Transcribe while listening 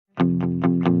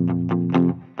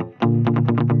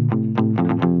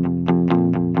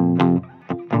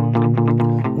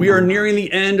We are nearing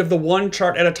the end of the One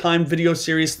Chart at a Time video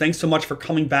series. Thanks so much for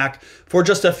coming back for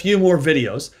just a few more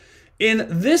videos. In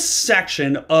this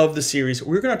section of the series,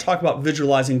 we're going to talk about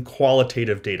visualizing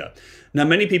qualitative data. Now,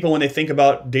 many people, when they think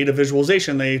about data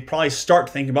visualization, they probably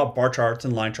start thinking about bar charts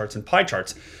and line charts and pie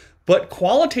charts. But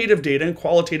qualitative data and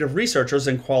qualitative researchers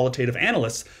and qualitative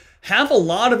analysts have a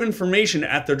lot of information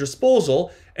at their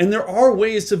disposal, and there are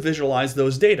ways to visualize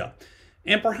those data.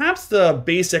 And perhaps the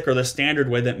basic or the standard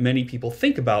way that many people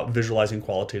think about visualizing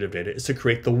qualitative data is to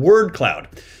create the word cloud.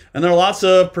 And there are lots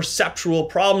of perceptual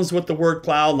problems with the word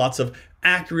cloud, lots of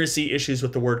accuracy issues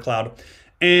with the word cloud.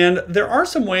 And there are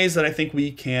some ways that I think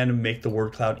we can make the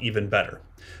word cloud even better.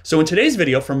 So in today's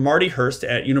video from Marti Hearst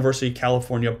at University of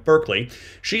California, Berkeley,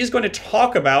 she is going to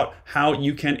talk about how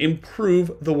you can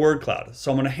improve the word cloud. So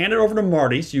I'm going to hand it over to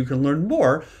Marti so you can learn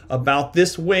more about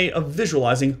this way of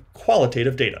visualizing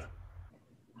qualitative data.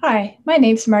 Hi, my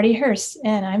name's Marti Hearst,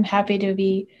 and I'm happy to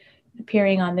be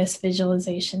appearing on this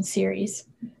visualization series.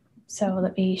 So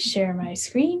let me share my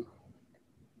screen.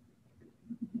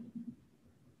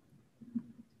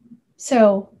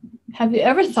 So have you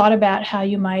ever thought about how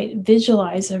you might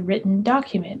visualize a written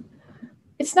document?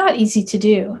 It's not easy to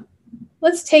do.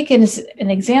 Let's take as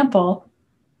an example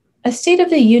a State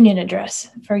of the Union address.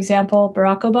 For example,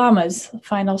 Barack Obama's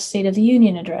final State of the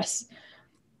Union address.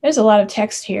 There's a lot of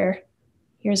text here.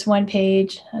 Here's one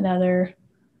page, another.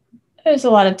 There's a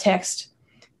lot of text.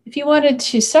 If you wanted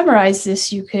to summarize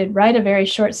this, you could write a very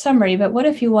short summary, but what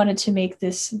if you wanted to make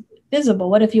this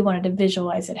visible? What if you wanted to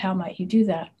visualize it? How might you do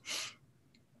that?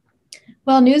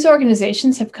 Well, news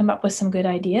organizations have come up with some good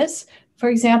ideas. For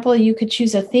example, you could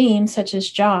choose a theme such as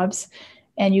jobs,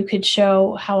 and you could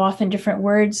show how often different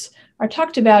words are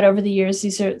talked about over the years.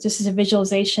 This is a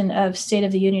visualization of State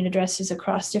of the Union addresses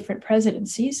across different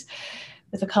presidencies,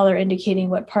 with a color indicating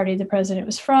what party the president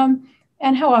was from,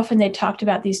 and how often they talked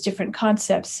about these different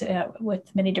concepts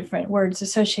with many different words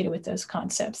associated with those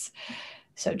concepts.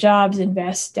 So jobs,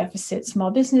 invest, deficit,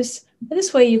 small business.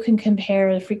 This way you can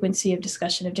compare the frequency of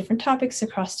discussion of different topics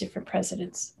across different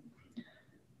presidents.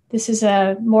 This is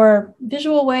a more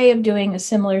visual way of doing a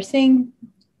similar thing,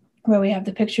 where we have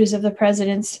the pictures of the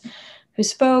presidents who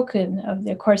spoke, and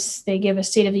of course they give a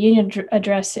State of the Union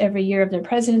address every year of their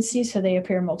presidency, so they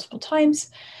appear multiple times.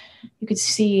 You could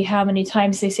see how many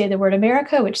times they say the word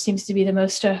America, which seems to be the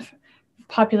most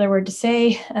popular word to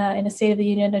say in a State of the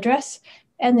Union address,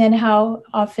 and then how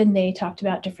often they talked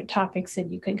about different topics,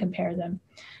 and you can compare them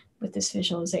with this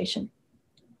visualization.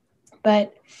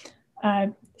 But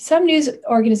some news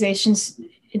organizations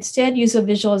instead use a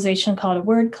visualization called a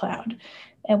word cloud.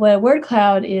 And what a word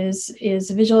cloud is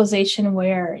a visualization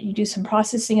where you do some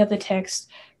processing of the text,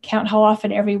 count how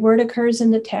often every word occurs in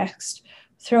the text,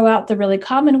 throw out the really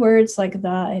common words like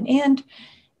the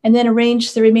and then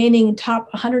arrange the remaining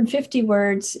top 150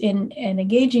 words in an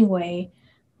engaging way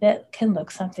that can look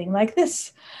something like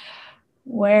this,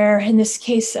 where in this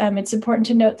case, it's important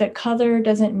to note that color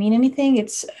doesn't mean anything.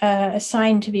 It's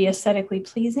assigned to be aesthetically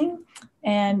pleasing,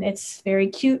 and it's very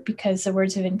cute because the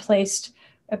words have been placed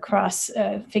across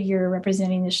a figure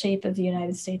representing the shape of the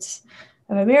United States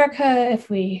of America, if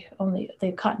we only,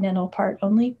 the continental part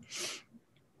only.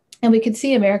 And we can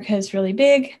see America is really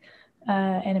big,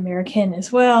 and American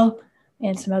as well,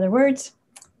 and some other words.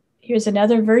 Here's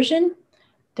another version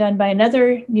done by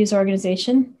another news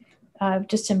organization,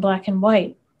 just in black and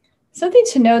white. Something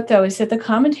to note, though, is that the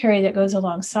commentary that goes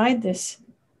alongside this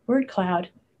word cloud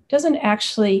doesn't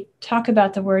actually talk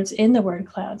about the words in the word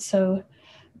cloud. So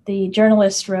the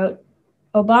journalist wrote,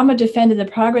 Obama defended the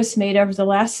progress made over the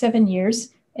last 7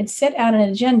 years and set out an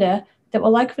agenda that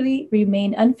will likely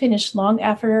remain unfinished long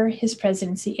after his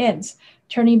presidency ends,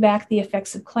 turning back the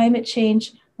effects of climate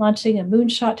change, launching a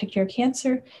moonshot to cure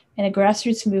cancer, and a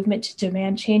grassroots movement to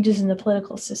demand changes in the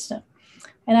political system.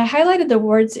 And I highlighted the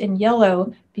words in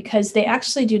yellow because they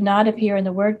actually do not appear in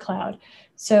the word cloud.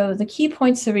 So the key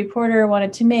points the reporter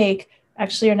wanted to make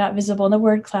actually are not visible in the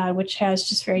word cloud, which has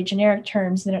just very generic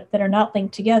terms that are not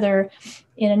linked together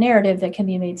in a narrative that can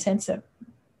be made sense of.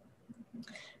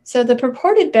 So the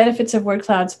purported benefits of word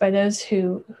clouds by those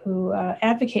who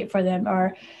advocate for them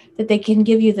are that they can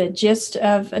give you the gist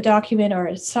of a document or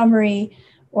a summary,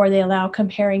 or they allow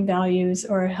comparing values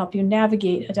or help you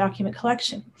navigate a document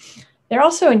collection. They're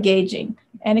also engaging,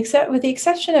 and with the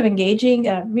exception of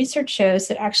engaging, research shows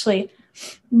that actually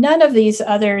none of these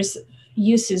others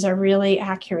uses are really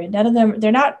accurate. None of them,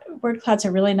 word clouds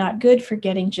are really not good for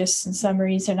getting gists and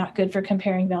summaries. They're not good for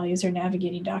comparing values or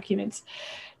navigating documents,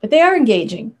 but they are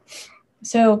engaging.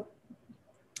 So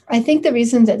I think the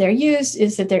reason that they're used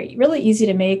is that they're really easy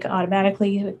to make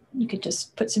automatically. You could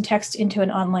just put some text into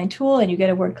an online tool and you get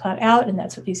a word cloud out, and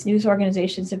that's what these news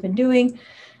organizations have been doing.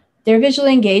 They're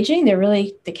visually engaging,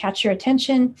 they catch your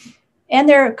attention, and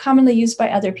they're commonly used by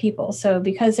other people. So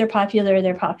because they're popular,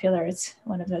 it's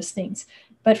one of those things.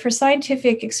 But for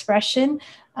scientific expression,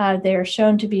 they're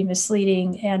shown to be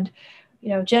misleading, and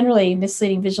generally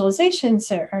misleading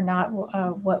visualizations are not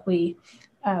what we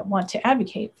want to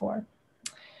advocate for.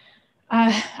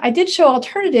 I did show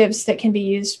alternatives that can be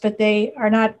used, but they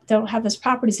don't have those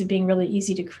properties of being really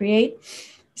easy to create.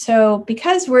 So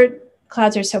because word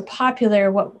clouds are so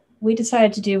popular, what we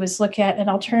decided to do was look at an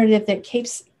alternative that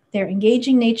keeps their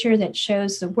engaging nature, that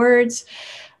shows the words,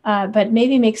 but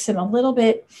maybe makes them a little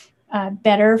bit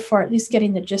better for at least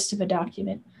getting the gist of a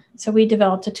document. So we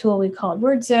developed a tool we called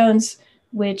word zones,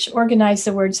 which organize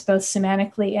the words both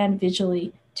semantically and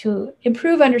visually to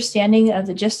improve understanding of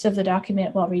the gist of the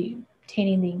document while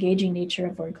retaining the engaging nature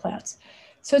of word clouds.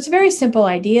 So it's a very simple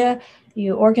idea.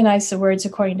 You organize the words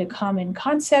according to common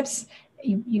concepts.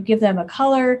 You give them a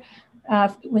color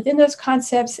within those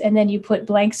concepts, and then you put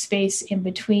blank space in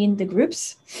between the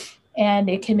groups, and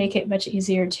it can make it much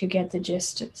easier to get the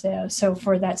gist. So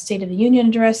for that State of the Union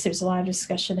address, there's a lot of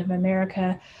discussion of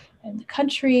America and the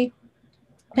country.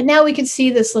 But now we can see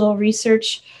this little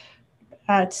research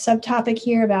subtopic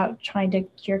here about trying to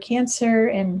cure cancer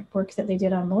and work that they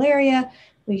did on malaria.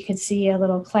 We could see a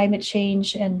little climate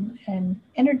change and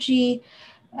energy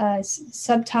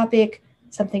subtopic,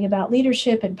 something about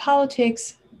leadership and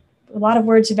politics, a lot of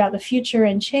words about the future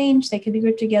and change. They could be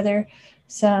grouped together,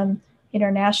 some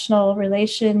international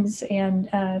relations and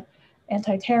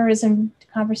anti-terrorism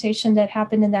conversation that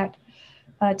happened in that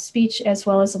speech, as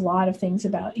well as a lot of things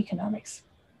about economics.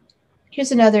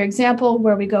 Here's another example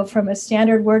where we go from a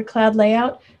standard word cloud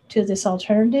layout to this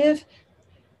alternative.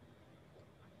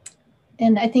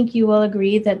 And I think you will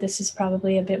agree that this is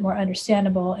probably a bit more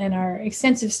understandable, and our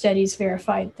extensive studies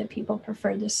verified that people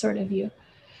prefer this sort of view.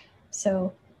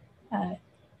 So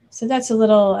that's a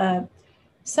little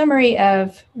summary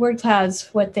of word clouds,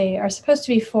 what they are supposed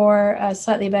to be for, a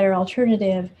slightly better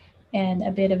alternative, and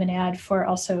a bit of an ad for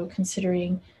also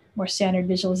considering more standard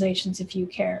visualizations if you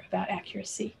care about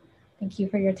accuracy. Thank you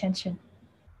for your attention.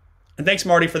 And thanks,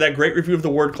 Marty, for that great review of the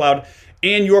word cloud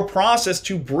and your process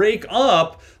to break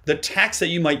up the text that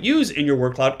you might use in your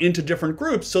word cloud into different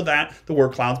groups so that the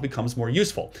word cloud becomes more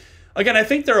useful. Again, I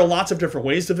think there are lots of different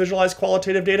ways to visualize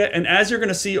qualitative data, and as you're going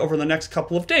to see over the next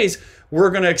couple of days, we're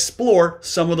going to explore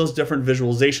some of those different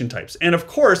visualization types. And of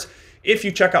course, if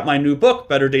you check out my new book,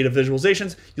 Better Data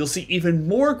Visualizations, you'll see even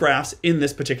more graphs in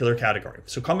this particular category.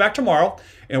 So come back tomorrow,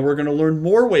 and we're going to learn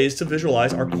more ways to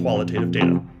visualize our qualitative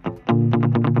data.